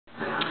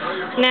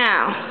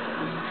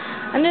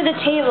Now, under the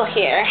table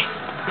here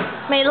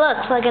may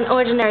look like an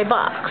ordinary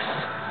box.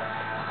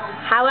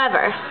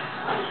 However,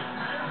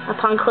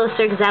 upon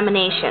closer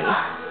examination,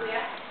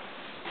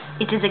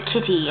 it is a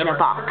kitty in a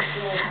box.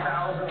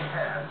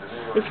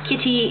 This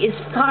kitty is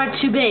far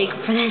too big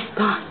for this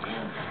box.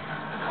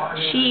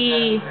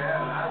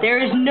 There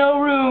is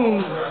no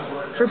room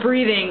for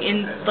breathing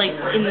in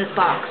this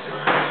box.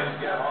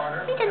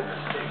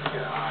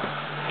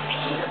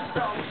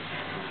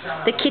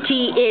 The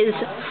kitty is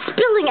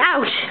spilling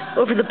out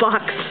over the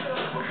box.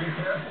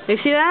 You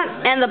see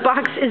that? And the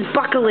box is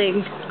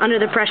buckling under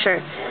the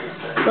pressure.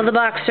 Will the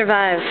box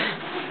survive?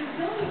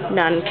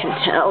 None can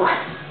tell.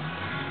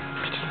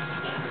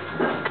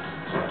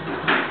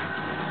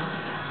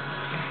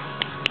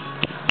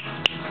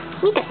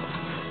 Mittens.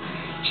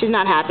 She's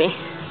not happy.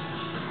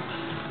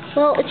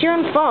 Well, it's your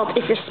own fault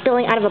if you're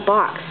spilling out of a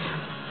box.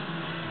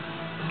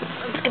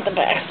 Let's get the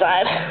back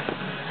side.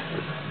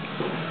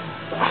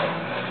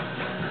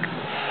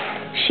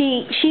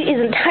 She is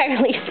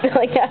entirely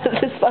spilling out of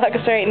this box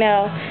right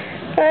now.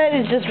 That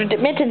is just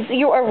ridiculous. Mittens,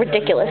 you are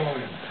ridiculous.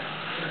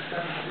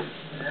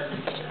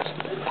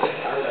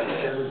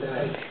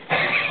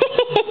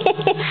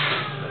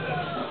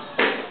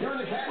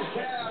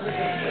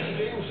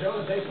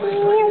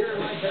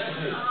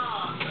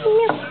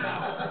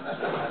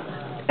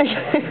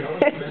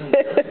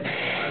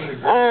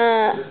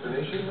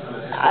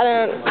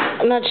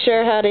 I'm not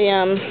sure how to,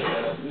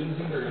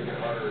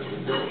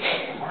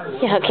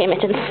 yeah, okay,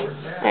 Mittens.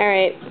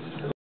 Alright.